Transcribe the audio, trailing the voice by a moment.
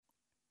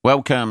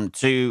Welcome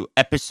to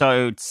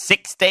episode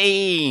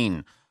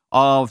 16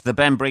 of the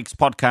Ben Briggs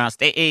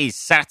podcast. It is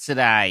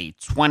Saturday,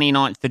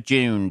 29th of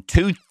June,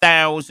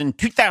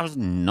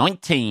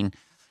 2019.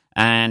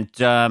 And,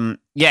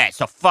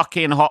 it's a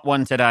fucking hot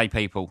one today,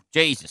 people.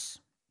 Jesus.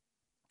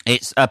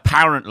 It's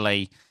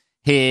apparently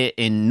here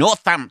in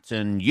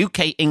Northampton,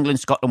 UK, England,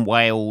 Scotland,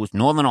 Wales,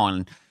 Northern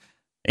Ireland.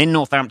 In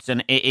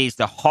Northampton, it is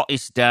the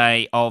hottest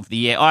day of the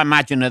year. I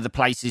imagine other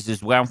places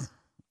as well.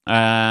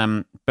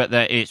 But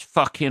it's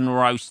fucking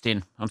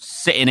roasting. I'm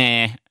sitting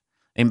here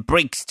in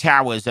Briggs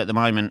Towers at the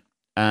moment,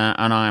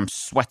 and I am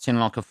sweating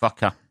like a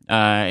fucker.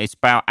 It's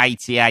about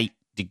 88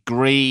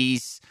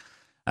 degrees.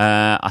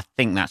 I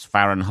think that's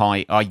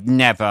Fahrenheit. I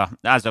never,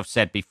 as I've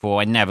said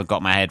before, I never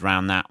got my head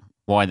around that.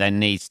 Why there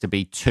needs to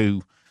be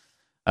two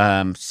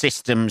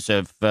systems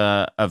of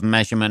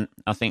measurement.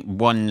 I think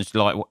one's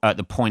like at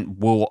the point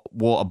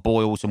water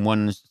boils, and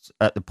one's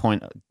at the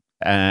point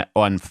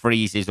on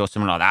freezes or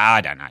something like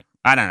that.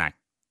 I don't know.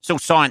 It's all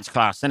science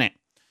class, isn't it?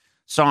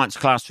 Science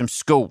class from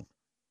school.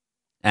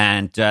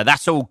 And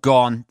that's all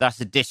gone. That's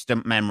a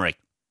distant memory.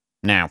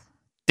 Now,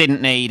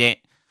 didn't need it.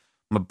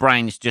 My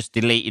brain's just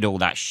deleted all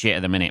that shit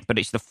at the minute. But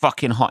it's the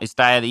fucking hottest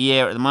day of the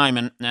year at the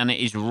moment, and it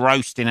is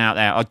roasting out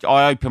there.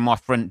 I opened my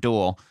front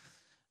door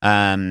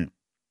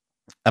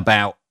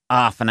about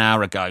half an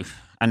hour ago,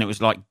 and it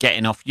was like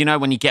getting off. You know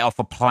when you get off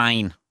a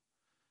plane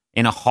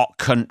in a hot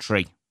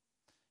country?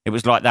 It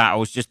was like that. I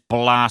was just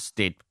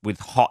blasted with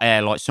hot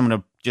air, like someone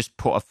had just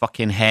put a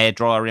fucking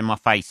hairdryer in my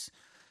face.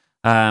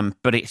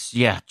 But it's,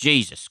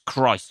 Jesus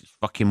Christ, it's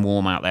fucking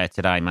warm out there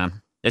today,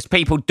 man. There's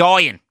people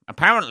dying,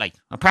 apparently.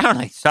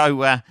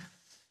 So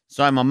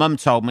my mum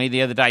told me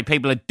the other day,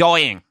 people are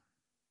dying.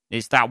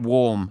 It's that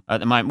warm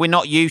at the moment. We're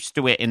not used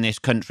to it in this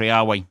country,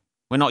 are we?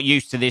 We're not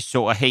used to this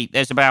sort of heat.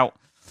 There's about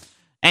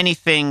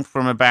anything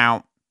from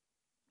about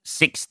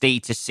 60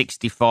 to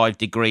 65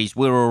 degrees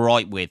we're all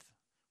right with.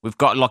 We've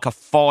got like a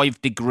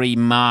 5-degree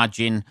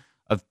margin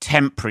of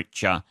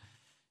temperature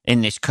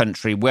in this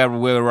country where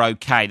we're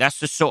okay.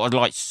 That's the sort of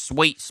like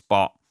sweet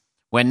spot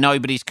where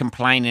nobody's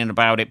complaining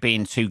about it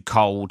being too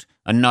cold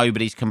and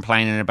nobody's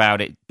complaining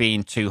about it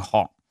being too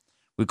hot.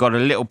 We've got a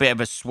little bit of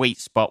a sweet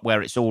spot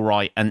where it's all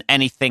right, and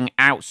anything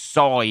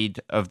outside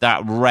of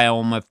that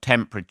realm of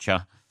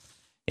temperature,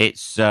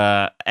 it's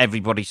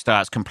everybody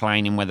starts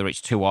complaining whether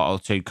it's too hot or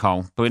too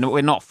cold. But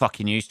we're not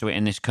fucking used to it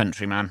in this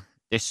country, man.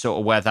 This sort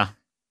of weather.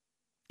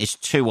 It's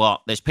too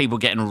hot. There's people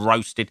getting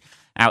roasted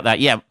out there.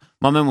 Yeah,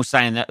 my mum was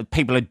saying that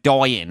people are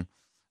dying.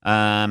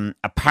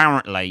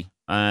 Apparently,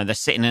 they're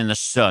sitting in the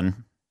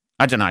sun.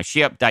 I don't know. She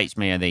updates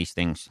me of these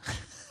things.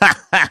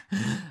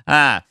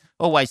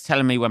 Always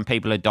telling me when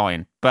people are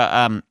dying.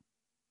 But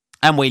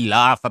and we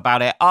laugh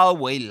about it. Oh,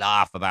 we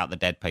laugh about the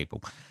dead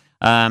people.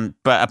 But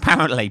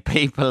apparently,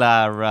 people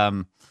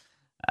are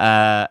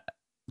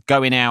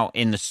going out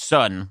in the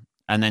sun.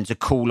 And then to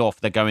cool off,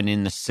 they're going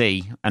in the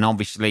sea. And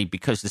obviously,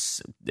 because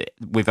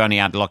we've only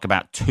had like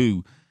about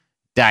 2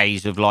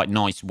 days of like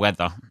nice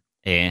weather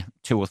here,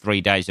 2 or 3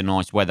 days of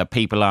nice weather,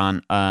 people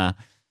aren't, the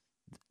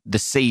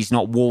sea's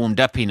not warmed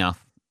up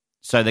enough.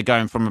 So they're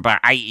going from about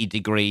 80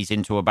 degrees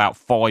into about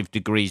 5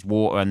 degrees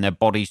water, and their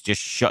body's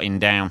just shutting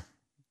down.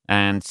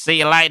 And see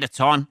you later,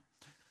 Tom.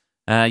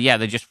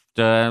 They're just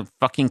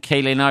fucking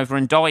keeling over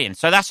and dying.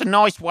 So that's a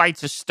nice way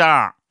to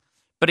start.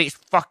 But it's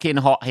fucking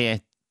hot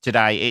here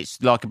today.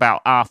 It's like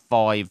about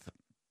 5:30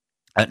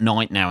 at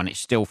night now, and it's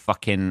still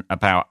fucking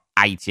about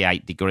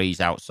 88 degrees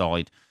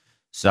outside.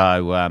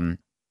 So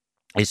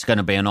it's going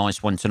to be a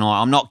nice one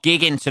tonight. I'm not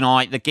gigging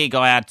tonight. The gig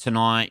I had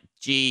tonight,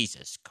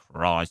 Jesus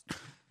Christ,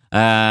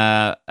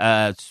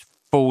 it's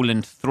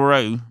fallen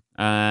through,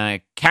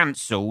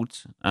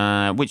 cancelled,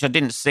 which I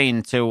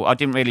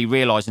didn't really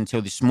realise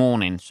until this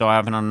morning. So I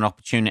haven't had an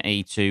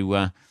opportunity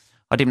to.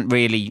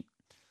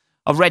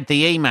 I read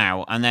the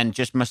email and then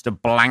just must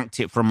have blanked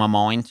it from my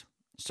mind.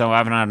 So I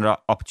haven't had an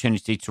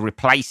opportunity to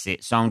replace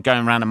it. So I'm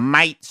going around a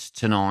mate's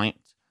tonight.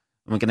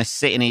 And we're going to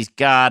sit in his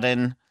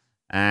garden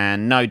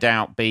and no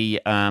doubt be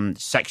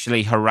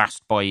sexually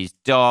harassed by his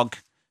dog.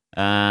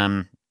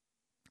 And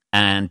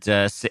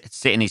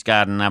sit in his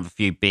garden and have a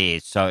few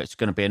beers. So it's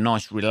going to be a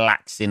nice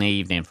relaxing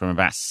evening from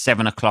about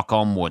 7 o'clock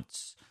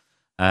onwards.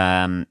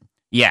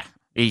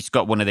 He's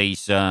got one of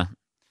these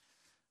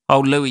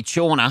old Louis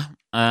Chawner,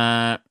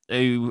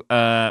 who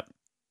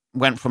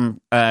went from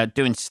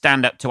doing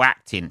stand-up to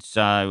acting.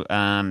 So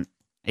I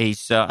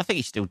think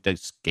he still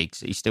does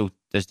gigs. He still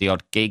does the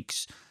odd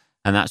gigs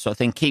and that sort of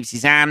thing. Keeps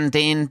his hand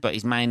in, but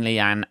he's mainly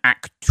an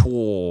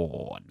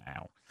actor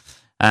now.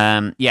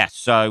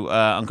 So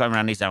I'm going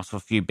around his house for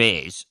a few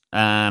beers.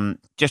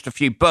 Just a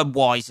few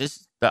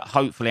Budweisers that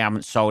hopefully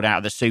haven't sold out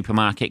of the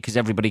supermarket because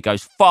everybody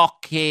goes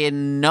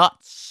fucking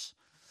nuts.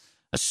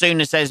 As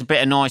soon as there's a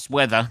bit of nice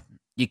weather,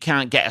 you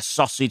can't get a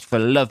sausage for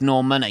love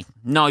nor money.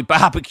 No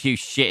barbecue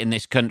shit in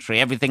this country.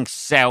 Everything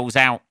sells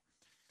out.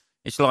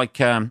 It's like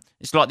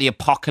the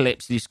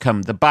apocalypse has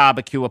come. The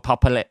barbecue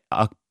apocalypse.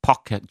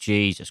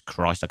 Jesus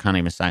Christ, I can't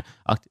even say it.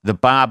 The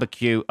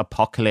barbecue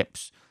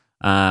apocalypse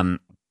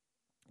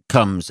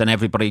comes and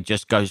everybody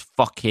just goes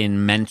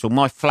fucking mental.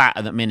 My flat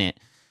at the minute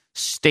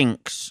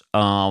stinks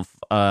of,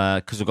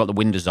 because I've got the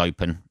windows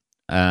open.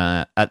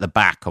 At the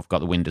back, I've got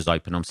the windows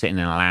open. I'm sitting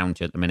in a lounge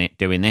at the minute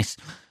doing this.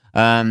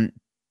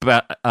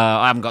 But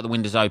I haven't got the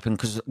windows open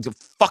because the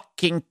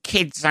fucking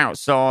kids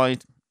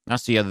outside.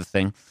 That's the other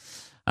thing.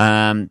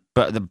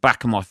 But the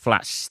back of my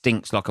flat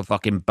stinks like a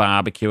fucking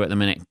barbecue at the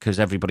minute because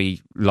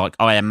everybody, like,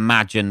 I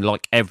imagine,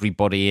 like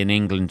everybody in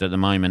England at the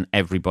moment,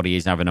 everybody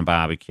is having a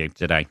barbecue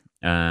today.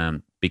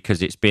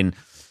 Because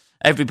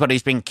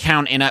everybody's been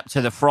counting up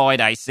to the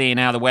Friday, seeing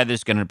how the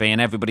weather's going to be,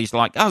 and everybody's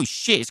like, oh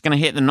shit, it's going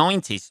to hit the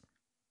 90s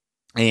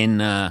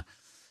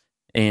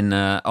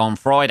on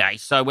Friday,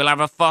 so we'll have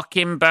a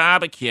fucking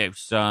barbecue.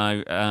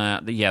 So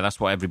yeah, that's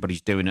what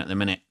everybody's doing at the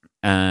minute,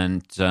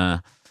 and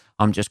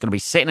I'm just going to be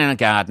sitting in a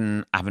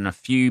garden having a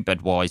few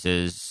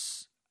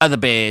Budweisers. Other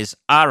beers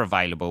are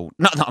available.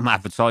 Not that I'm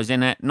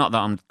advertising it. Not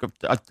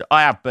that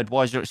I have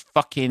Budweiser. It's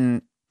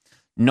fucking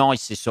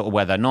nice this sort of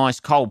weather. Nice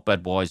cold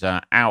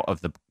Budweiser out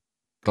of the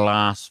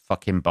glass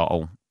fucking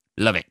bottle.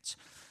 Love it.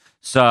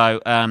 So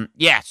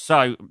yeah.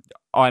 So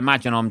I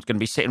imagine I'm going to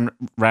be sitting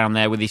around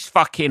there with this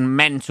fucking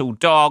mental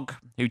dog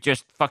who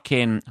just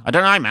fucking... I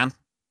don't know, man.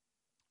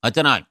 I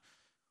don't know.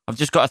 I've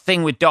just got a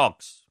thing with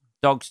dogs.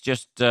 Dogs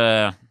just...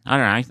 I don't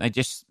know. They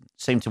just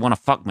seem to want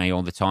to fuck me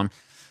all the time.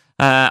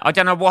 I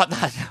don't know what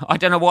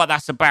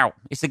that's about.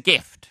 It's a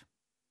gift.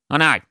 I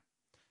know.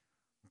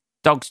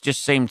 Dogs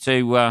just seem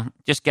to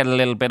just get a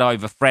little bit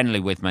over friendly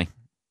with me.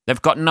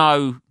 They've got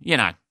no...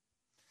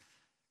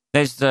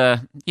 There's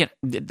a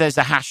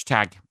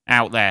hashtag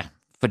out there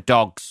for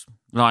dogs.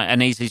 Like,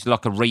 and he's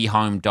like a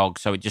rehome dog,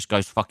 so it just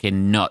goes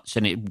fucking nuts,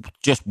 and it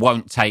just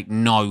won't take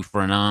no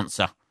for an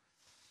answer.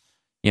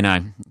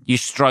 You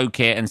stroke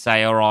it and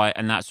say, all right,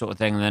 and that sort of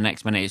thing, and the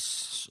next minute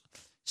it's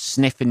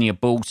sniffing your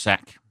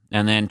ballsack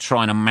and then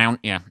trying to mount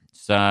you.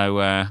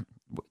 So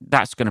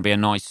that's going to be a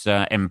nice,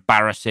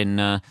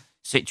 embarrassing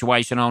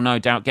situation I'll no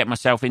doubt get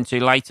myself into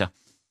later.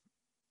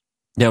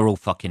 They're all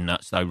fucking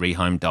nuts, though,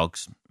 rehome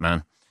dogs,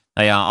 man.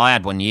 They are. I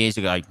had one years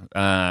ago.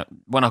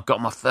 When I got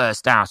my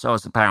first house, I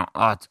was about,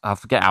 I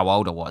forget how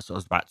old I was. I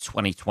was about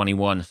 20,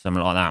 21,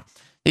 something like that.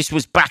 This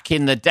was back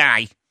in the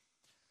day,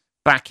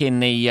 back in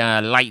the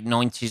late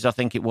 90s, I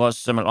think it was,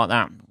 something like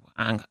that.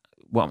 And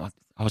I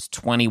was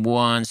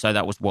 21, so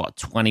that was,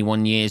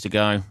 21 years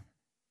ago?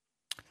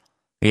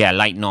 Yeah,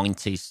 late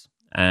 90s.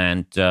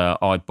 And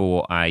I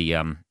bought a,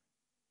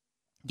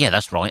 yeah,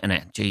 that's right, isn't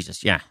it?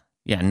 Jesus, yeah.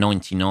 Yeah,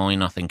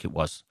 99, I think it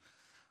was.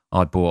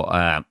 I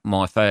bought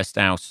my first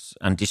house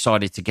and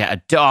decided to get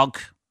a dog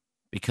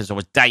because I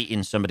was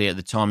dating somebody at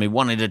the time who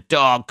wanted a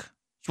dog.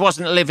 She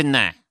wasn't living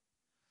there,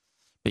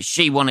 but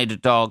she wanted a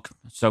dog,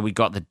 so we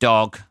got the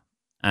dog.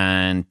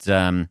 And,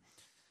 yeah,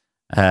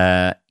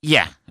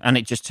 and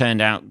it just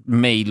turned out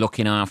me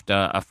looking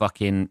after a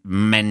fucking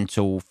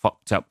mental,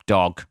 fucked up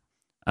dog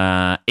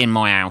in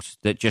my house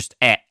that just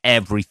ate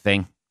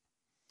everything.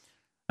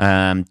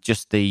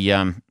 Just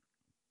the...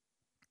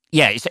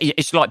 Yeah,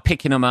 it's like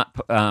picking them up.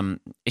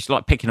 It's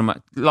like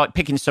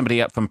picking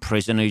somebody up from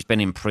prison who's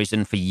been in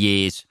prison for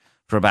years,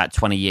 for about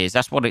 20 years.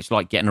 That's what it's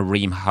like getting a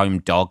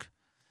rehome dog.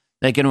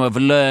 They're going to have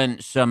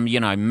learned some,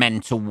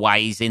 mental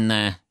ways in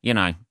there,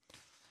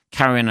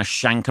 carrying a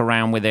shank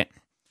around with it.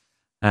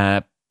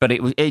 But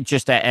it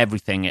just ate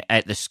everything. It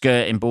ate the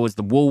skirting boards,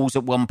 the walls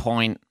at one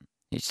point.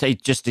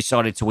 It just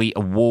decided to eat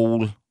a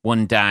wall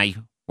one day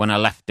when I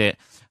left it.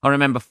 I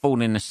remember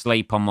falling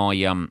asleep on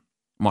my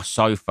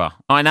sofa.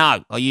 I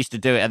know, I used to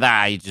do it at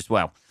that age as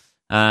well.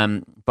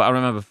 But I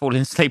remember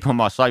falling asleep on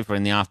my sofa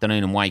in the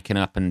afternoon and waking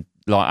up and,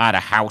 like, I had a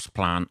house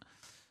plant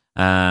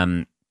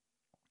in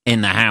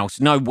the house.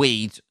 No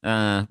weed,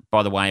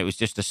 by the way. It was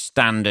just a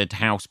standard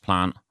house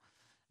plant.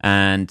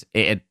 And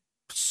it had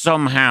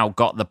somehow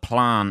got the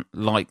plant,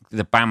 like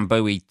the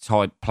bamboo-y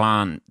type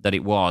plant that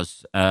it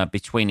was,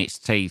 between its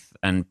teeth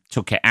and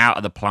took it out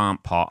of the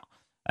plant pot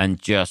and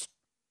just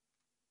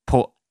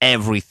put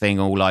everything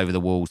all over the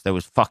walls. There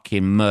was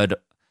fucking mud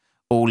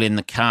all in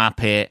the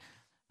carpet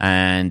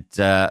and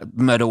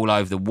mud all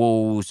over the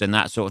walls and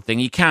that sort of thing.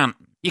 You can't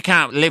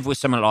live with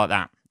something like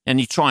that.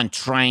 And you try and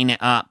train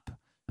it up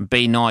and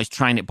be nice,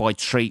 train it by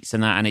treats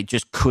and that, and it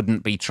just couldn't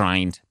be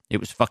trained. It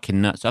was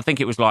fucking nuts. I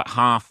think it was like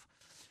half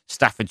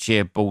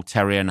Staffordshire Bull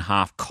Terrier and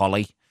half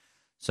Collie.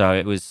 So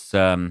it was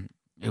a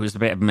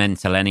bit of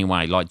mental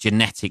anyway, like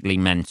genetically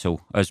mental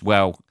as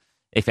well.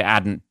 If it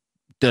hadn't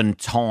done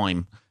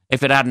time.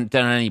 If it hadn't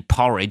done any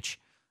porridge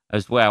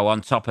as well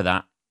on top of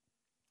that.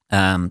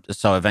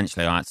 So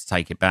eventually I had to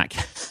take it back.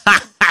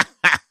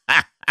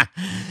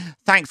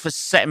 Thanks for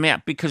setting me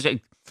up, because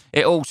it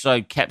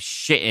also kept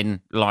shitting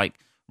like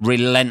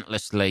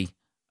relentlessly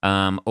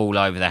all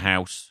over the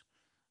house.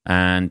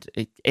 And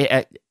it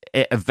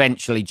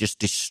eventually just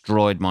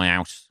destroyed my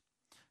house.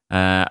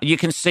 You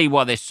can see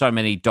why there's so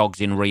many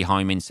dogs in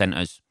rehoming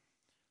centres.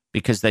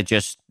 Because they're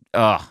just,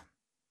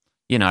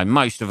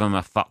 most of them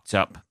are fucked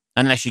up.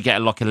 Unless you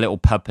get like a little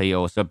puppy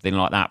or something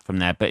like that from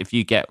there. But if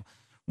you get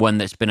one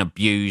that's been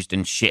abused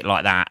and shit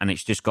like that, and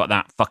it's just got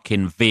that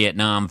fucking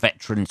Vietnam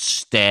veteran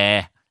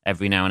stare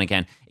every now and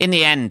again. In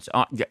the end,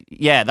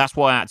 that's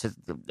why I had to.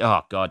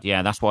 Oh God,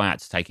 yeah, that's why I had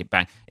to take it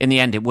back. In the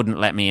end, it wouldn't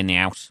let me in the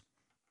house.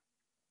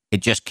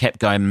 It just kept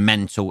going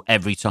mental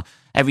every time.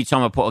 Every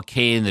time I put a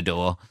key in the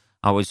door,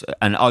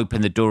 and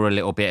open the door a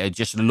little bit, it'd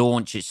just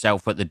launch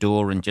itself at the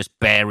door and just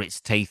bare its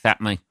teeth at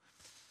me.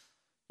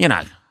 You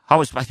know,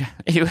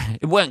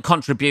 it weren't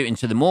contributing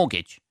to the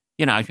mortgage.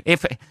 You know,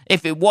 if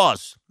it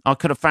was, I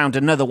could have found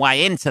another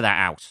way into that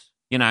house.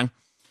 You know,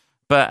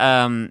 but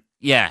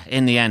yeah,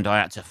 in the end, I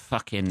had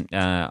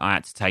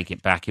to take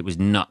it back. It was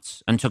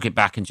nuts, and took it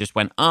back and just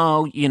went,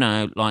 oh, you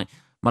know, like,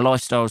 my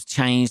lifestyle's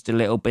changed a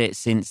little bit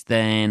since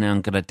then.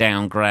 I'm going to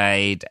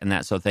downgrade and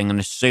that sort of thing. And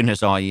as soon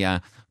as I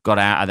got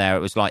out of there, it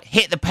was like,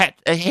 hit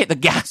the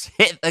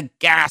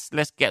gas.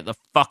 Let's get the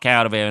fuck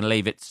out of here and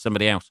leave it to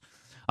somebody else.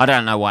 I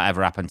don't know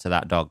whatever happened to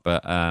that dog,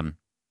 but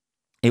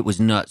it was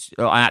nuts.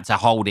 I had to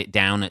hold it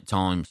down at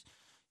times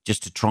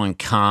just to try and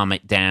calm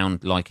it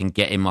down, like, and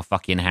get in my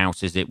fucking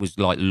house as it was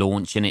like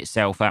launching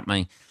itself at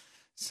me.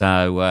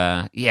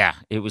 So yeah,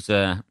 it was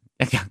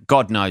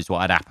God knows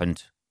what had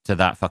happened to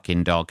that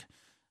fucking dog.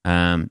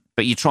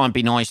 But you try and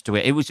be nice to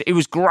it. It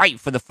was great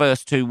for the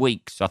first 2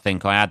 weeks. I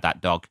think I had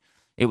that dog.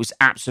 It was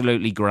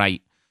absolutely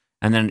great,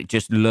 and then it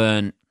just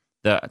learned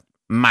that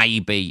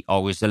maybe I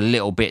was a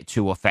little bit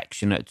too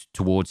affectionate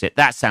towards it.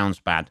 That sounds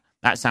bad.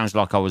 That sounds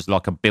like I was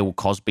like a Bill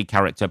Cosby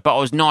character, but I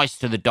was nice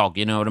to the dog.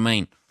 You know what I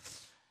mean?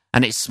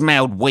 And it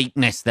smelled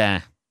weakness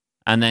there,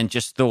 and then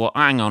just thought,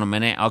 hang on a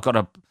minute, I've got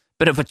a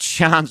bit of a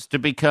chance to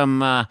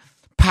become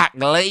pack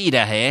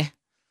leader here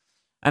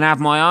and have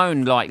my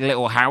own like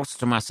little house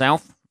to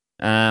myself.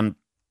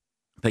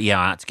 But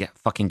yeah, I had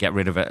to get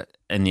rid of it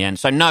in the end.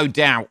 So no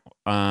doubt,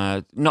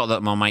 not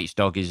that my mate's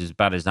dog is as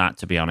bad as that,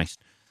 to be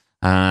honest.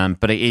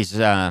 But it is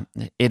a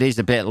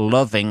bit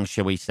loving,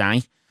 shall we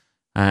say,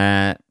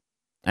 and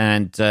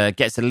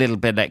gets a little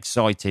bit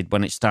excited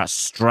when it starts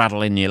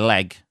straddling your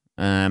leg,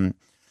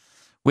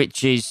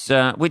 which is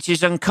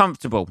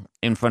uncomfortable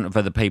in front of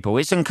other people.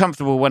 It's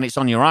uncomfortable when it's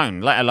on your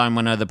own, let alone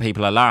when other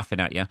people are laughing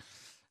at you.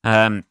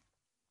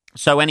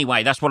 So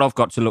anyway, that's what I've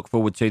got to look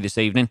forward to this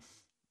evening.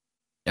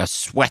 A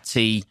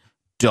sweaty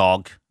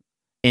dog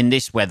in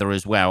this weather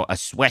as well. A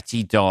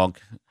sweaty dog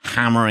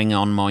hammering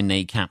on my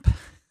kneecap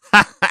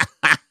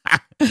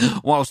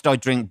whilst I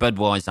drink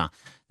Budweiser.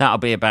 That'll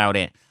be about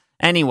it.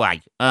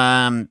 Anyway,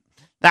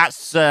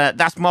 that's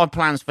my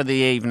plans for the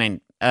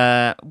evening.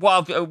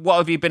 What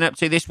have you been up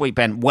to this week,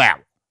 Ben? Well,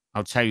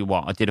 I'll tell you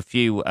what. I did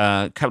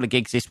a couple of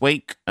gigs this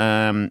week.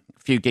 A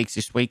few gigs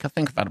this week. I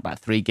think I've had about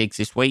 3 gigs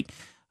this week.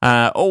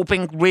 All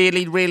been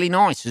really, really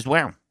nice as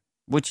well,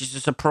 which is a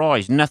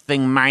surprise.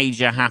 Nothing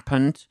major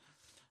happened.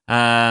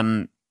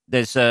 I've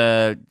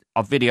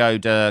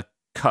videoed a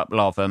couple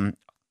of them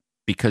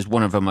because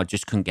one of them I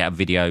just couldn't get a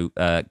video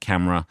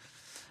camera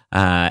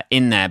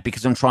in there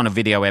because I'm trying to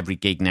video every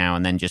gig now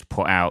and then just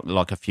put out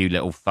like a few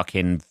little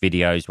fucking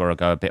videos where I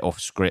go a bit off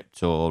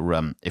script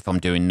or if I'm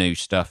doing new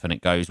stuff and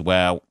it goes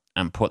well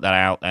and put that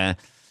out there.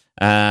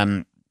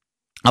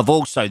 I've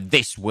also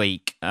this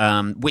week,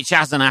 which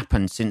hasn't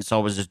happened since I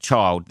was a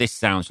child. This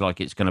sounds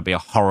like it's going to be a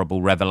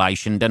horrible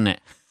revelation, doesn't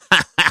it?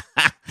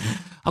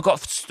 I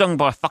got stung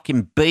by a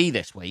fucking bee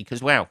this week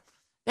as well.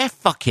 They're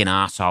fucking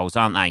arseholes,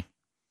 aren't they?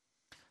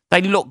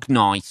 They look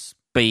nice,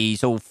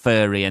 bees, all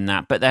furry and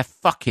that, but they're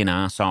fucking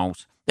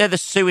arseholes. They're the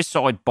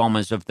suicide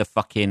bombers of the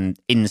fucking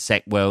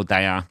insect world,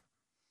 they are.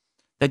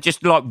 They're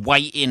just like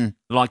waiting,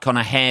 like on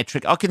a hair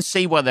trick. I can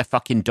see why they're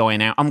fucking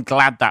dying out. I'm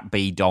glad that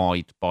bee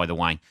died, by the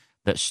way,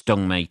 that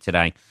stung me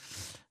today.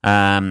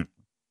 So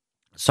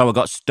I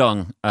got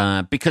stung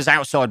because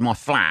outside my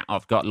flat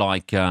I've got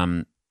like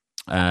a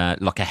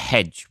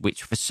hedge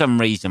which for some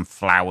reason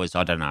flowers.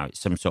 I don't know, it's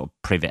some sort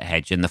of privet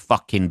hedge, and the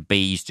fucking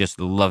bees just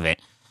love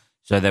it.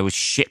 So there was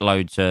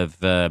shitloads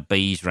of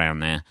bees around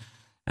there,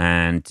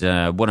 and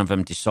one of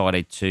them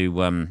decided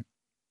to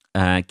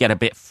get a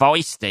bit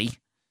feisty.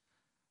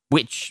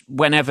 Which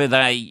whenever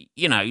they,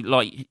 you know,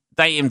 like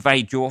they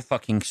invade your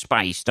fucking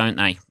space, don't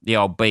they? The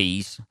old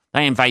bees.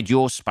 They invade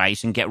your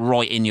space and get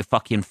right in your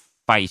fucking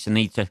face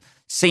and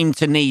seem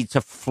to need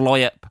to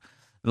fly up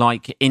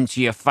like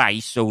into your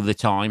face all the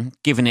time,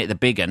 giving it the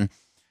big one.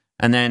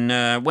 And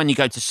then when you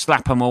go to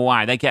slap them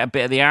away, they get a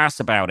bit of the arse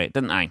about it,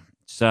 don't they?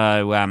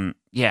 So,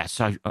 yeah,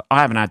 so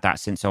I haven't had that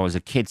since I was a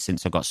kid,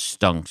 since I got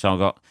stung. So I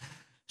got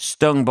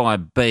stung by a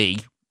bee,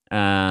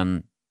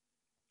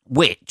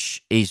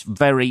 which is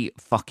very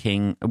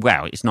fucking,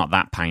 well, it's not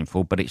that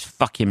painful, but it's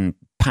fucking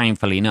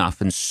painful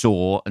enough and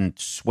sore and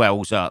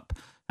swells up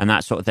and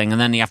that sort of thing. And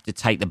then you have to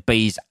take the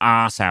bee's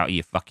arse out of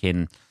your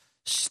fucking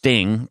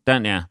sting,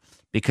 don't you?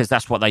 Because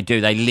that's what they do.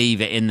 They leave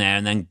it in there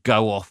and then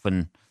go off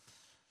and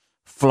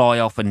fly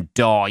off and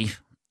die,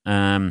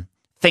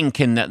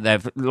 thinking that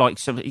they've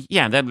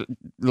they're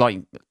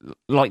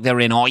like they're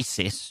in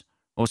ISIS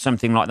or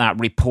something like that,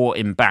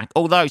 reporting back.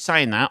 Although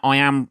saying that, I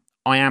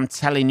am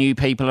telling you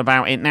people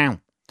about it now.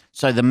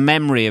 So the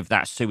memory of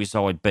that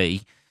suicide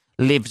bee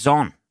lives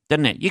on,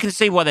 doesn't it? You can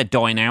see why they're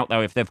dying out,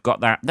 though, if they've got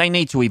that. They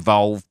need to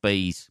evolve,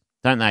 bees,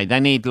 don't they? They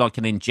need like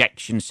an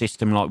injection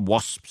system like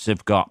wasps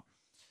have got.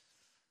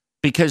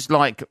 because,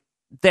 like,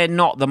 they're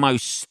not the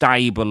most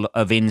stable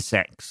of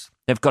insects.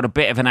 They've got a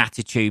bit of an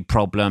attitude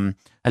problem,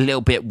 a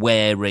little bit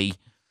wary,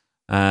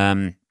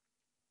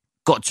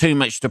 got too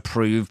much to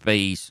prove,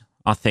 bees,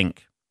 I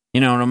think.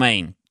 You know what I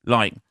mean?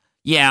 Like,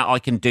 yeah, I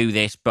can do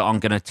this, but I'm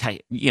going to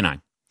take,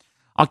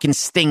 I can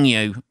sting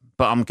you,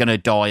 but I'm going to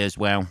die as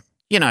well.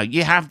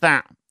 You have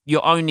that.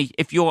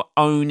 If your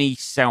only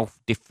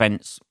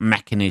self-defense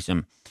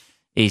mechanism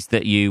is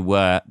that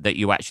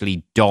you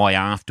actually die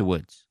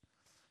afterwards,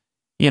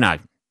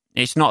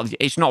 it's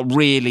not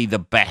really the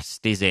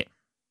best, is it?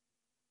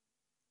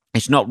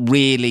 It's not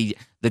really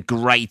the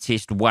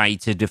greatest way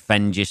to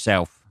defend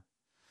yourself.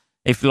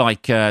 If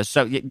that's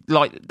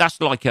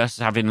like us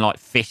having like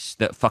fists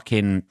that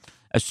fucking,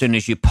 as soon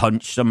as you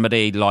punch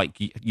somebody, like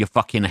your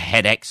fucking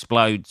head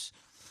explodes,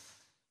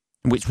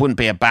 which wouldn't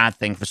be a bad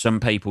thing for some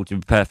people, to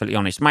be perfectly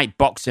honest. Make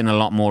boxing a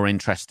lot more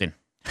interesting.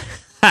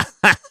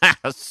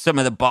 Some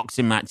of the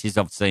boxing matches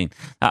I've seen,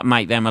 that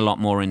make them a lot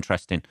more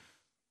interesting.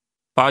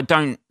 But I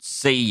don't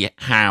see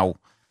how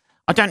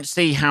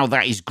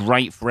that is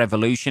great for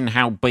evolution,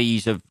 how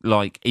bees have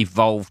like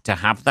evolved to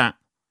have that.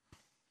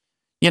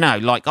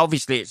 Like,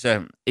 obviously it's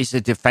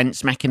a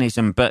defense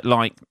mechanism, but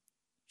like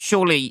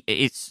surely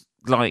it's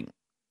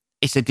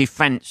a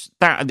defense.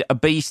 That a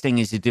bee sting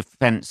is a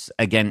defense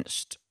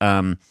against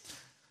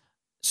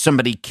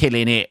somebody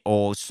killing it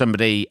or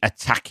somebody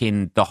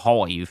attacking the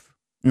hive,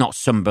 not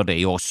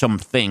somebody or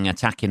something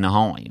attacking the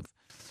hive.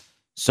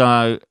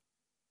 So,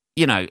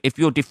 if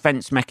your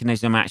defense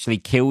mechanism actually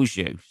kills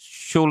you,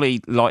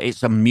 surely like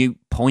it's a moot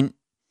point.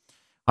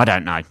 I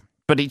don't know.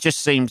 But it just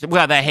seems,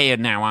 well, they're here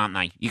now, aren't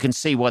they? You can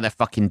see why they're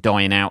fucking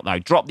dying out, though.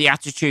 Drop the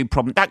attitude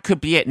problem. That could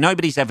be it.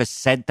 Nobody's ever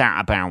said that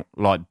about,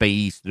 like,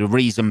 bees. The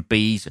reason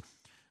bees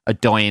are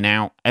dying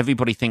out.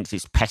 Everybody thinks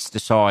it's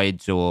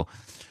pesticides or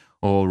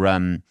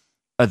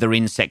other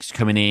insects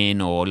coming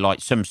in, or,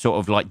 like, some sort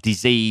of, like,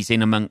 disease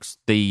in amongst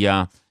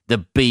the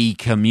bee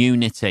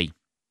community.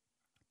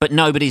 But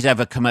nobody's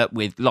ever come up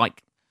with,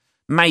 like,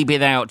 maybe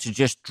they ought to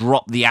just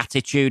drop the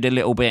attitude a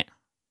little bit.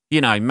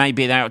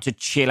 Maybe they ought to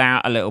chill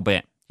out a little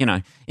bit.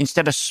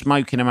 Instead of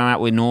smoking them out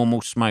with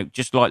normal smoke,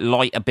 just like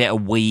light a bit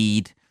of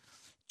weed,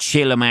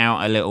 chill them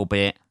out a little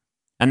bit,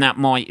 and that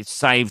might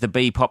save the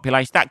bee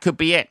population. That could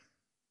be it.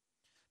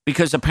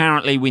 Because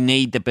apparently we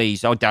need the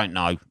bees. I don't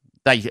know.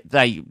 They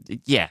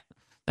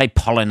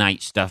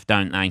pollinate stuff,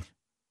 don't they?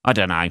 I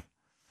don't know.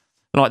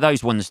 Like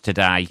those ones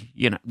today,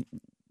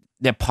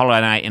 they're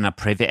pollinating a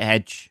privet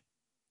hedge.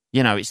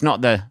 It's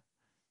not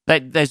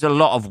there's a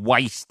lot of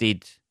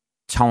wasted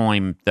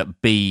time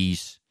that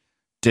bees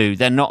do.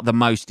 They're not the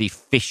most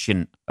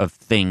efficient of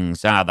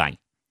things, are they?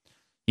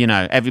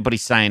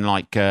 Everybody's saying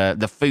like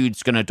the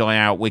food's going to die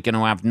out. We're going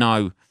to have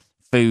no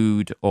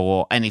food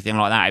or anything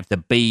like that if the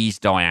bees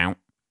die out.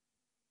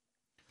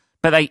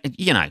 But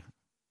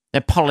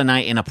they're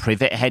pollinating a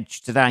privet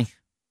hedge today.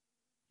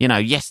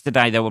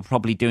 Yesterday they were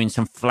probably doing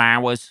some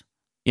flowers,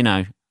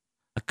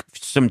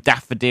 some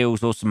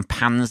daffodils or some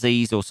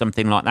pansies or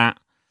something like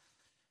that.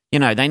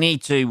 They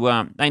need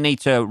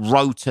to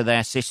rotor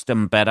their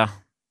system better.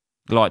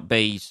 Like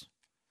bees,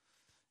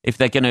 if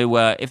they're going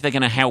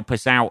to help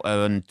us out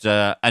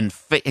and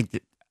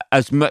fit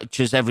as much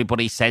as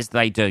everybody says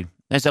they do.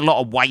 There's a lot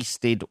of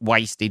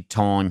wasted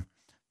time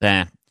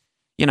there.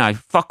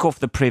 Fuck off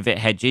the privet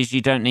hedges.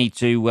 You don't need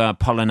to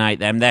pollinate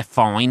them. They're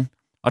fine.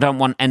 I don't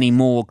want any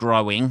more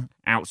growing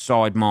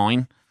outside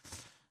mine.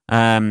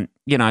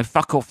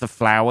 Fuck off the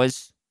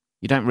flowers.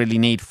 You don't really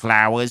need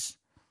flowers.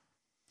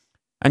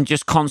 And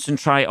just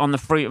concentrate on the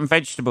fruit and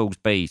vegetables,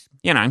 bees.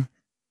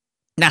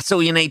 That's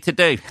all you need to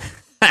do.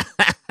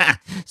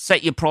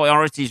 Set your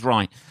priorities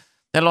right.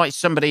 They're like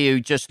somebody who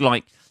just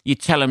like, you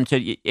tell them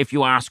to, if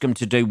you ask them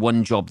to do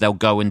one job, they'll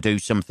go and do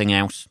something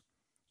else.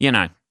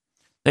 They're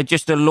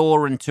just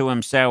alluring to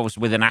themselves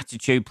with an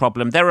attitude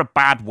problem. They're a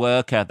bad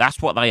worker.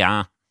 That's what they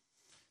are.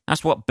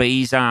 That's what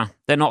bees are.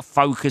 They're not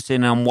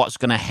focusing on what's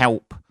going to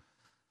help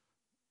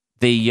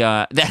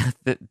the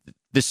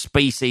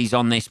species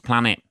on this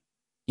planet.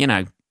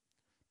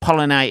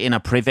 Pollinating a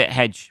privet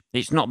hedge.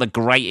 It's not the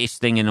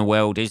greatest thing in the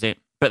world, is it?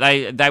 But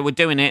they were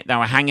doing it. They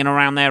were hanging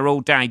around there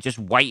all day, just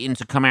waiting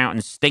to come out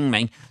and sting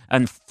me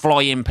and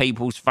fly in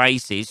people's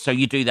faces. So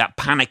you do that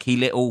panicky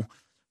little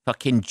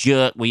fucking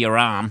jerk with your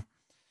arm.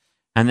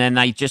 And then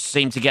they just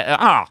seem to get,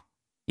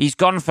 he's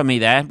gone for me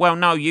there. Well,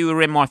 no, you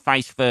were in my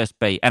face first,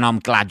 B, and I'm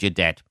glad you're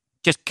dead.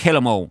 Just kill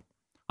them all.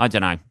 I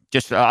don't know.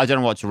 I don't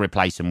know what to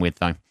replace them with,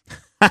 though.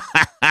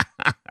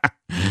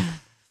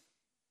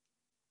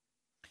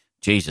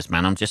 Jesus,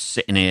 man, I'm just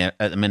sitting here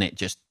at the minute,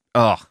 just,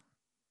 the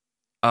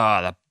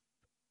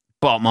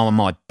bottom of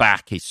my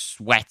back is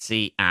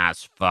sweaty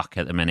as fuck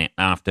at the minute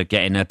after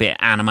getting a bit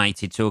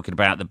animated talking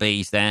about the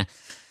bees there.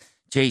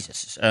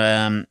 Jesus.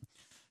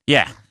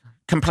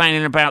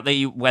 Complaining about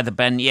the weather,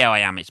 Ben. Yeah, I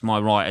am. It's my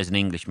right as an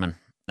Englishman.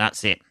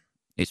 That's it.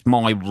 It's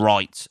my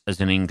right as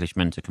an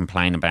Englishman to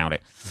complain about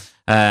it.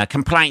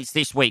 Complaints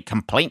this week.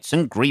 Complaints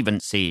and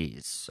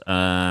grievances.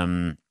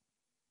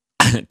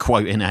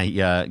 Quoting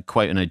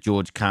a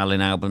George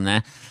Carlin album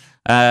there.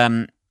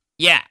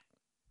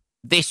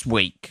 this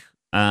week,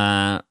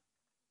 let's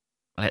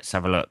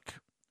have a look.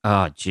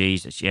 Oh,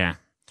 Jesus, yeah.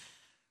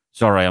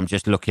 Sorry, I'm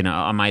just looking at.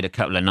 I made a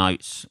couple of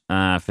notes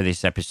for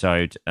this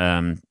episode.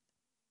 I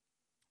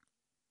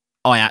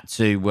had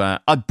to.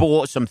 I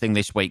bought something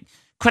this week.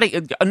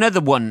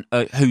 Another one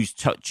who's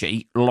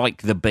touchy,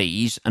 like the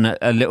bees, and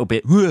a little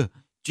bit.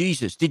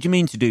 Jesus, did you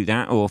mean to do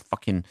that? Or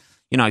fucking,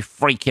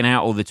 freaking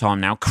out all the time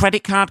now.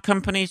 Credit card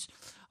companies.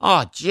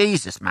 Oh,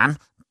 Jesus, man.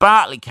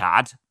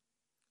 Barclaycard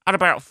had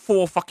about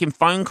 4 fucking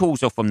phone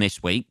calls off them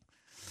this week.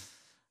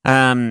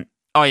 I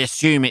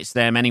assume it's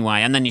them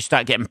anyway, and then you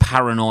start getting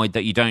paranoid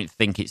that you don't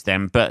think it's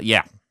them. But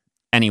yeah,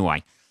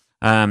 anyway,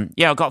 I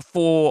got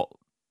 4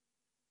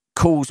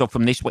 calls off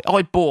from this week.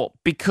 I bought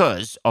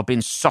because I've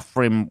been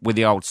suffering with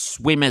the old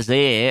swimmer's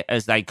ear,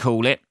 as they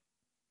call it.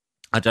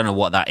 I don't know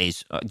what that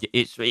is.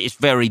 It's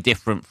very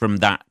different from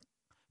that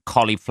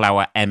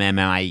cauliflower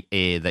MMA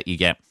ear that you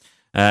get.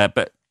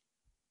 But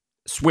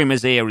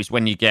swimmer's ear is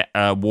when you get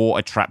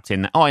water trapped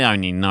in. I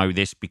only know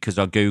this because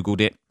I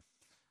googled it.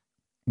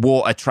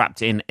 Water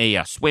trapped in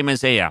ear.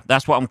 Swimmer's ear.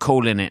 That's what I'm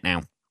calling it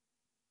now.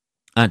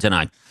 I don't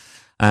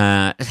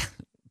know.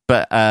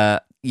 But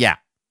yeah.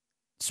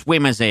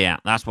 Swimmer's ear.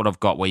 That's what I've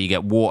got, where you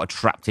get water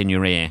trapped in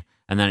your ear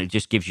and then it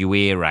just gives you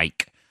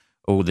earache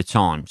all the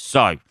time.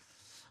 So,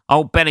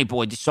 old Benny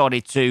Boy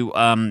decided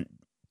to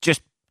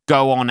just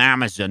go on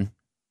Amazon,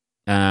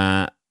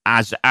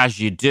 as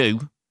you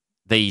do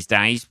these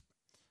days,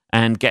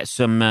 and get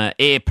some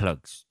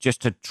earplugs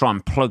just to try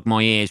and plug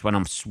my ears when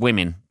I'm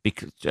swimming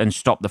and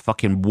stop the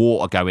fucking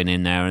water going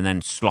in there and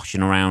then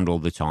sloshing around all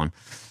the time.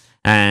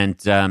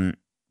 And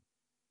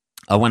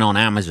I went on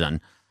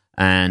Amazon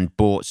and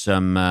bought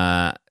some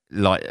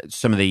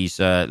some of these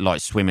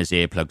swimmer's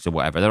earplugs or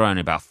whatever. They're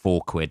only about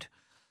 £4,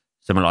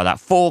 something like that.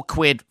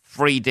 £4,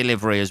 free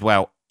delivery as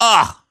well.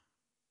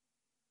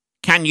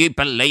 Can you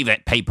believe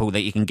it, people,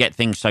 that you can get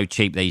things so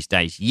cheap these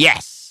days?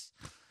 Yes.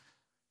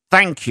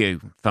 Thank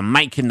you for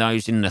making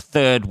those in the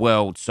third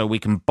world so we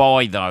can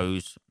buy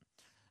those.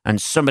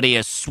 And somebody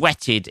has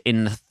sweated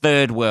in the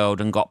third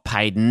world and got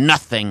paid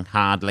nothing,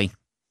 hardly,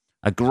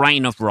 a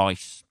grain of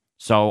rice,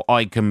 so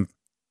I can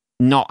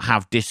not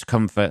have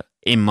discomfort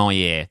in my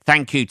ear.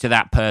 Thank you to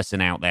that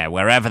person out there,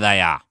 wherever they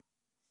are.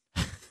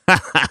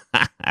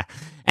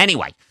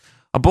 Anyway,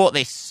 I bought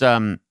this.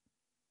 I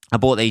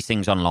bought these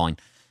things online,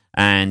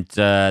 and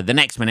the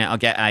next minute I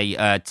get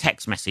a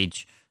text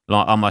message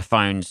on my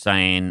phone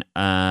saying,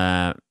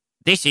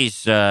 "This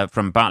is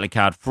from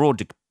Barclaycard Fraud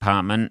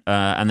Department,"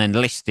 and then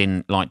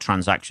listing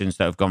transactions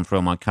that have gone through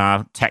on my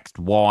card. Text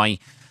Y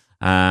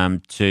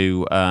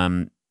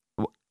to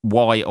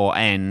Y or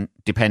N,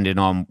 depending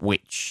on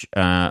which,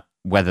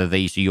 whether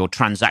these are your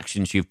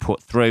transactions you've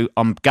put through.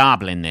 I'm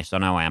garbling this, I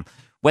know I am.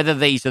 Whether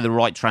these are the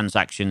right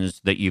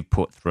transactions that you've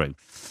put through.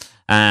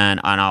 And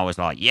I was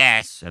like,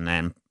 yes, and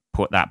then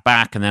put that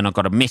back. And then I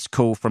got a missed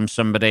call from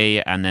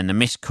somebody, and then the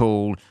missed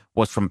call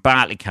was from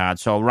Barclaycard.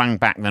 So I rang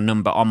back the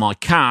number on my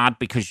card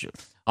because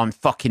I'm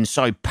fucking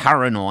so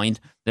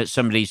paranoid that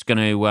somebody's going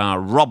to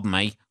rob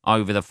me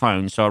over the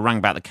phone. So I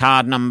rang back the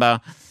card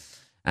number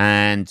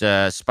and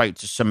spoke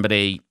to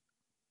somebody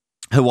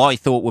who I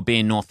thought would be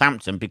in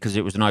Northampton because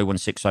it was an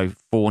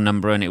 01604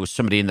 number and it was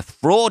somebody in the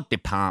fraud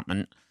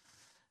department,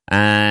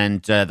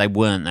 and they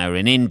weren't. They were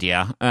in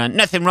India.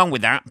 Nothing wrong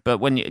with that,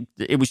 but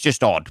it was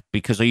just odd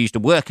because I used to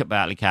work at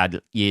Barclaycard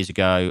years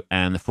ago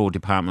and the fraud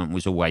department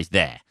was always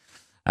there.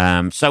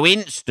 So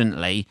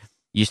instantly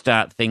you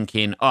start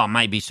thinking, oh,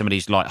 maybe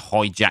somebody's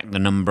hijacked the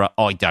number.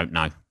 I don't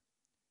know.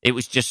 It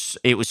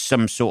was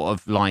some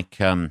sort of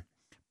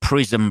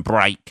prison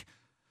break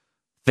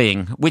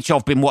thing, which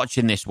I've been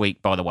watching this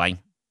week, by the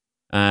way,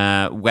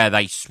 where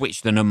they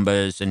switch the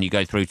numbers and you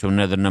go through to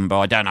another number.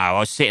 I don't know. I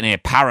was sitting here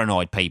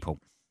paranoid, people.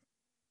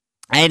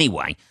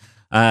 Anyway,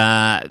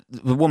 the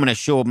woman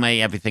assured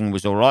me everything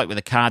was all right with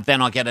the card.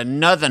 Then I get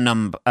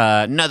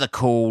another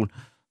call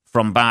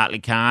from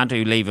Barclaycard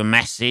who leave a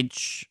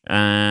message.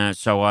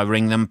 So I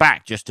ring them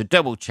back just to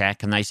double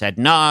check, and they said,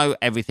 no,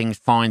 everything's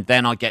fine.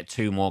 Then I get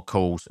 2 more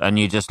calls, and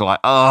you're just like,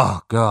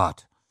 oh,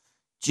 God,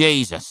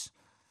 Jesus.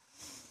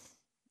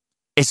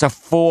 It's a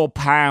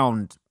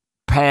 £4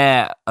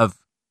 pair of,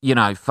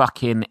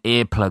 fucking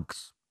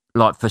earplugs,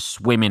 for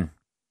swimming.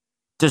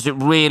 Does it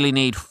really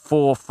need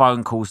 4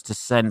 phone calls to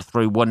send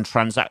through one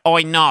transaction?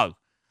 I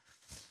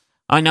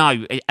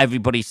know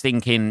everybody's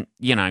thinking,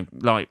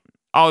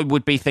 I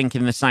would be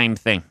thinking the same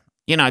thing,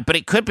 but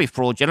it could be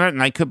fraudulent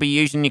and they could be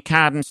using your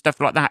card and stuff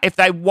like that. If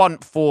they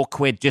want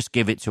 £4, just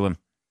give it to them.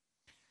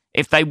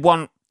 If they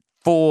want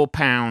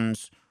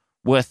 £4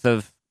 worth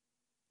of,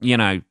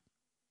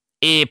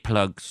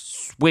 earplugs,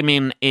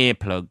 swimming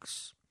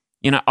earplugs,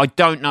 I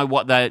don't know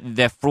what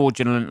they're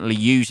fraudulently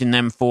using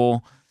them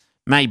for.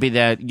 Maybe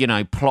they're,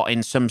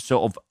 plotting some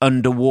sort of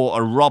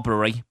underwater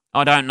robbery.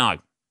 I don't know.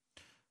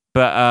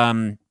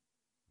 But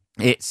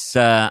it's,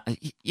 4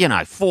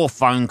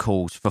 phone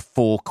calls for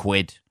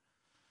 £4.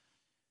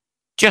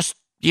 Just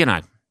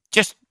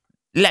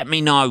let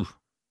me know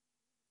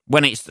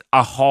when it's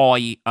a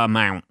high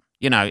amount.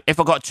 if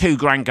I got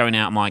 £2,000 going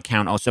out of my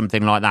account or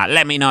something like that,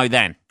 let me know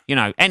then.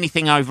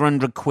 Anything over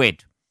 £100,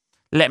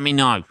 let me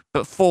know.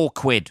 But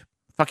 £4,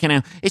 fucking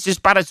hell. It's as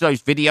bad as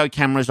those video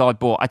cameras I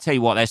bought. I tell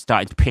you what, they're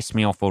starting to piss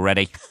me off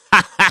already.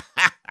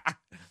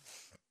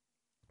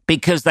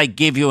 Because they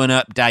give you an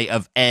update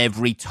of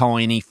every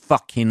tiny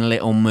fucking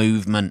little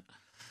movement.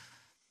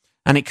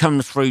 And it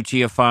comes through to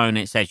your phone.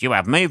 It says, you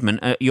have movement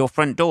at your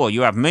front door.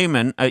 You have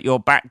movement at your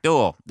back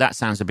door. That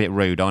sounds a bit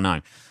rude, I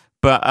know.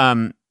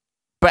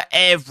 But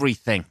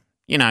everything,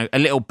 a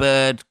little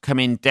bird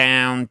coming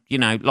down,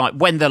 like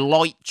when the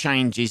light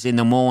changes in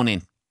the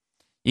morning,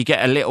 you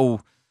get a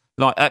little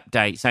like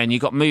update saying you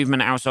got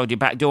movement outside your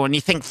back door, and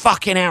you think,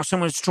 fucking hell,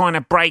 someone's trying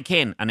to break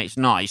in. And it's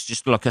not. It's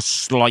just like a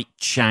slight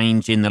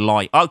change in the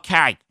light.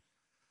 Okay.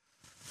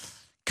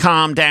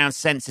 Calm down,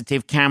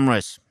 sensitive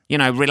cameras.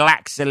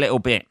 Relax a little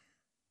bit.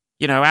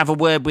 Have a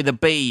word with the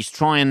bees.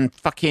 Try and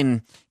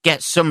fucking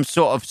get some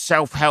sort of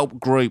self-help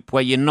group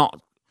where you're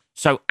not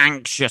so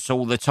anxious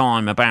all the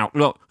time about,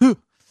 look,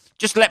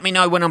 just let me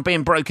know when I'm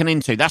being broken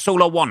into. That's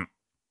all I want.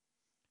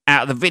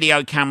 Out of the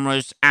video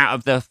cameras, out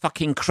of the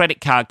fucking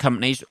credit card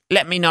companies,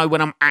 let me know when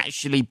I'm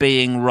actually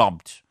being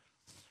robbed.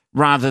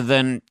 Rather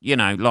than,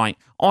 like,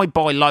 I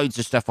buy loads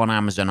of stuff on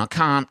Amazon. I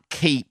can't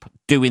keep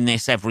doing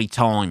this every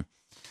time.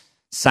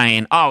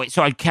 Saying, oh, it's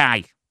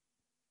okay.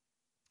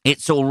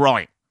 It's all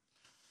right.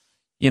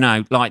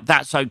 Like,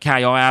 that's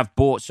okay. I have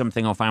bought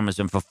something off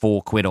Amazon for £4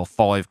 or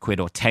 £5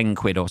 or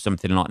 £10 or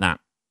something like that.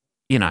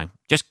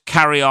 Just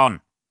carry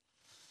on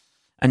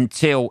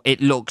until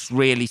it looks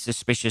really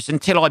suspicious.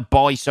 Until I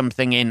buy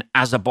something in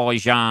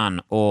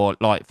Azerbaijan or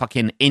like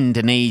fucking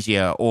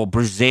Indonesia or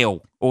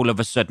Brazil all of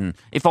a sudden.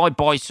 If I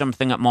buy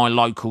something at my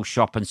local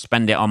shop and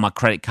spend it on my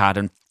credit card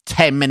and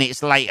 10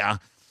 minutes later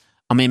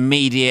I'm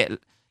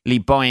immediately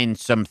buying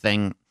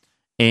something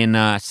in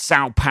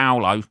Sao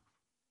Paulo,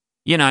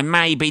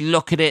 maybe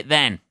look at it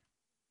then.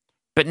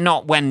 But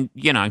not when,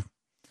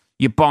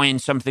 you're buying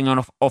something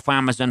off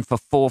Amazon for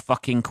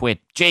 £4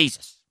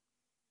 Jesus.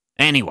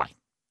 Anyway,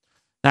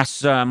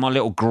 that's my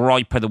little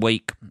gripe of the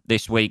week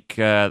this week.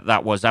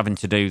 That was having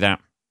to do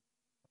that.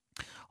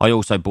 I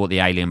also bought the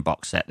Alien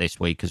box set this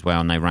week as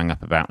well, and they rang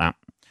up about that.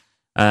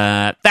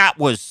 That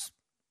was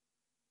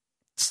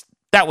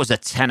a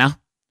tenner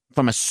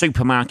from a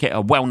supermarket,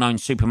 a well-known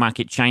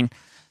supermarket chain.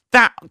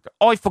 That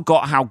I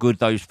forgot how good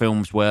those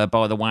films were,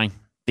 by the way.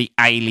 The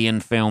Alien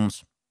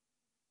films.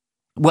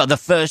 Well, the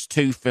first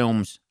two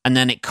films, and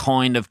then it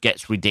kind of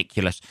gets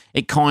ridiculous.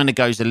 It kind of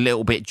goes a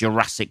little bit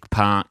Jurassic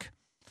Park.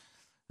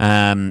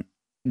 The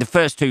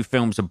first two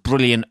films are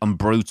brilliant and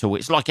brutal.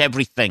 It's like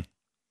everything.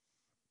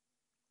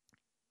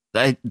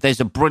 There's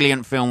a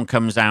brilliant film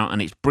comes out,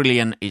 and it's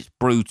brilliant, it's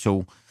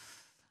brutal.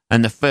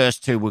 And the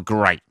first two were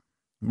great.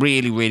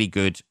 Really, really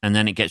good. And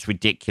then it gets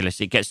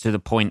ridiculous. It gets to the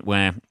point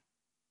where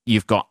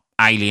you've got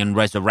Alien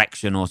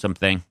Resurrection or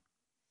something,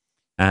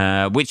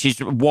 which is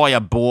why I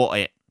bought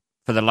it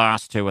for the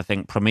last two, I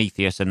think,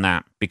 Prometheus and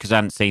that, because I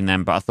hadn't seen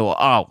them, but I thought,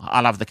 oh,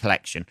 I'll have the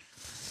collection.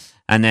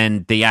 And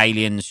then the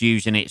aliens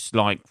using its,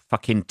 like,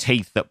 fucking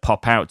teeth that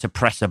pop out to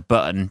press a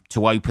button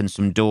to open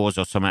some doors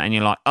or something, and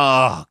you're like,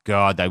 oh,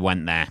 God, they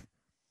went there.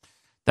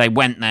 They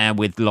went there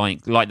with,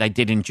 like they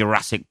did in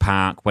Jurassic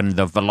Park when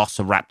the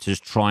Velociraptor's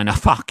trying to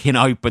fucking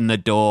open the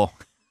door.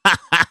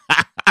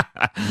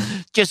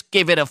 Just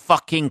give it a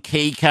fucking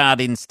key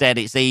card instead.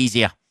 It's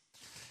easier.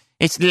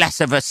 It's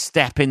less of a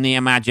step in the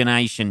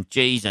imagination.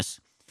 Jesus.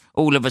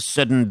 All of a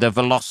sudden, the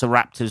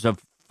Velociraptors are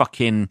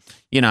fucking,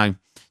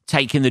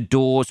 taking the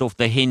doors off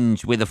the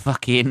hinge with a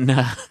fucking,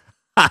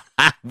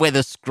 with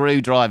a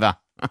screwdriver.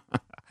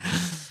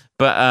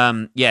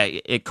 But, yeah,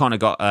 it kind of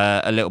got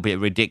a little bit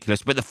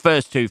ridiculous. But the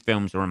first two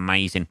films are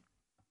amazing.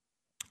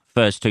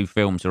 What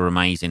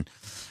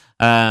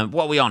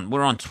are we on?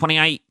 We're on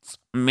 28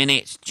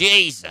 minutes.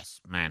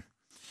 Jesus, man.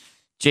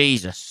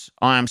 Jesus.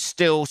 I am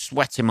still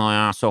sweating my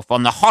ass off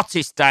on the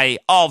hottest day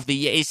of the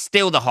year. It's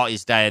still the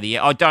hottest day of the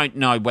year. I don't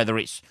know whether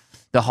it's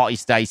the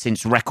hottest day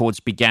since records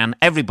began.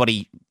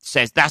 Everybody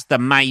says that's the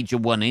major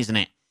one, isn't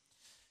it?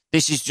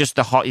 This is just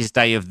the hottest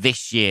day of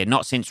this year,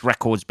 not since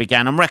records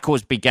began. And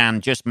records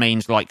began just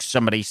means like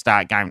somebody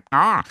started going,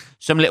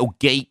 some little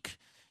geek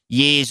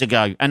years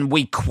ago. And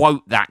we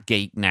quote that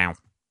geek now.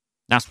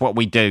 That's what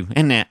we do,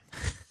 isn't it?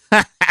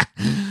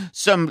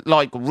 Some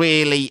like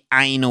really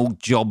anal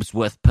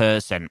Jobsworth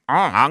person. Oh,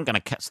 I'm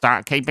going to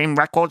start keeping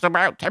records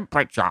about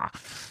temperature.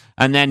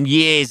 And then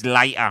years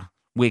later,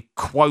 we're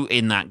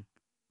quoting that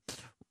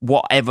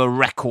whatever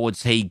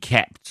records he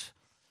kept.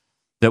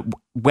 That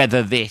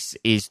whether this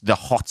is the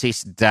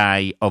hottest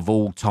day of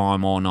all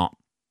time or not,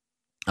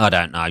 I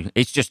don't know.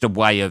 It's just a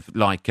way of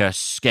like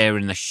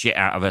scaring the shit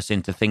out of us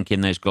into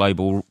thinking there's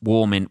global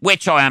warming,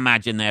 which I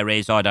imagine there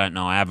is. I don't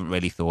know. I haven't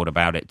really thought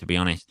about it, to be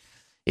honest.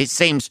 It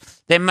seems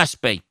there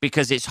must be,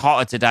 because it's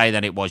hotter today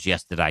than it was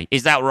yesterday.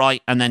 Is that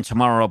right? And then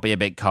tomorrow will be a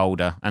bit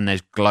colder and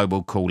there's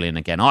global cooling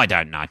again. I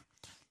don't know.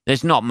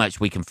 There's not much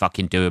we can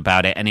fucking do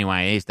about it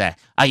anyway, is there?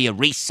 Are you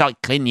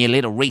recycling your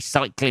little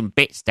recycling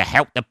bits to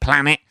help the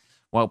planet?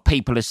 While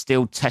people are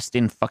still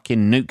testing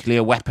fucking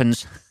nuclear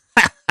weapons.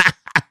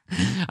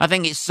 I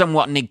think it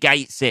somewhat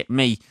negates it,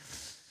 me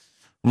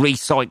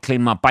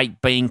recycling my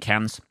baked bean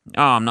cans.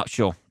 Oh, I'm not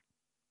sure.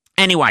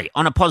 Anyway,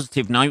 on a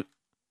positive note,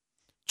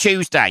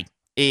 Tuesday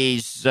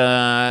is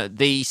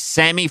the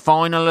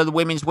semi-final of the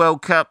Women's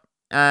World Cup.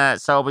 So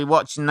I'll be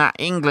watching that,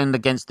 England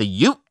against the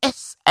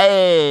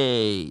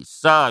USA.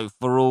 So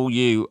for all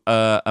you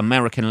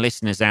American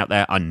listeners out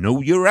there, I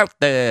know you're out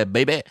there,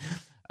 baby.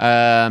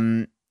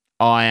 I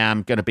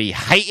am going to be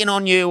hating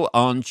on you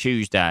on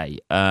Tuesday.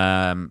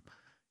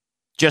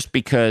 Just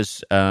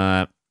because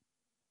I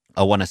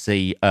want to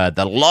see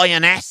the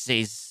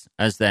Lionesses,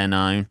 as they're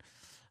known,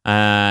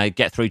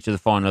 get through to the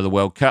final of the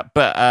World Cup.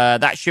 But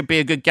that should be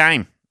a good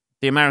game.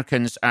 The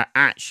Americans are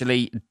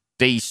actually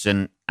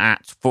decent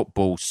at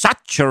football,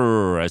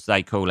 soccer, as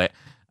they call it,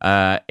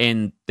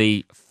 in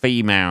the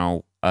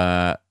female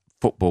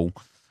football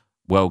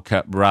World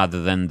Cup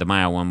rather than the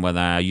male one, where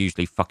they are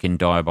usually fucking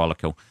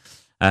diabolical.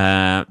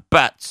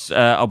 But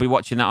I'll be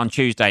watching that on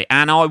Tuesday,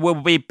 and I will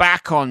be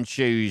back on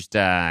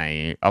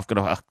Tuesday. I've got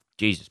to...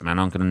 Jesus, man,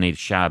 I'm going to need a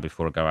shower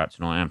before I go out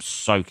tonight. I'm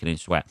soaking in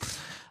sweat.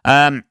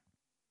 Have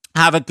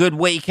a good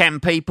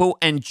weekend, people.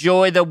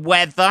 Enjoy the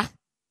weather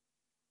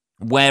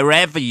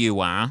wherever you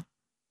are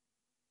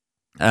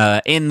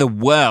in the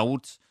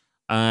world.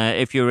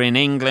 If you're in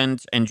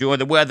England, enjoy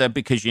the weather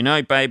because, you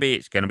know, baby,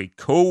 it's going to be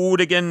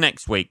cold again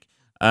next week.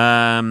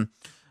 I'll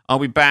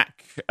be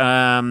back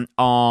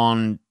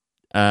on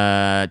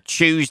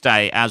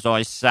Tuesday, as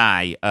I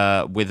say,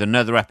 with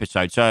another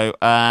episode. So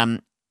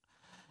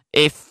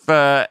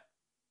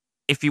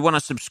if you want to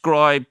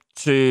subscribe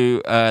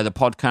to the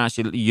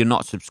podcast, you're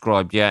not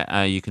subscribed yet,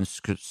 you can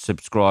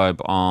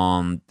subscribe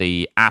on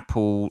the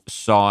Apple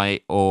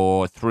site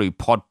or through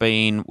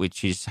Podbean,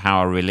 which is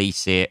how I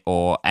release it,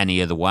 or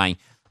any other way.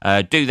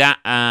 Do that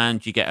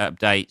and you get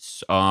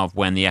updates of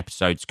when the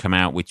episodes come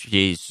out, which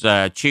is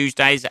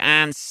Tuesdays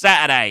and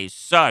Saturdays.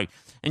 So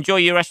enjoy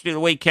your rest of the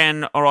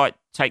weekend. All right,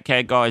 take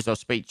care, guys. I'll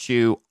speak to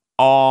you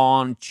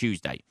on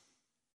Tuesday.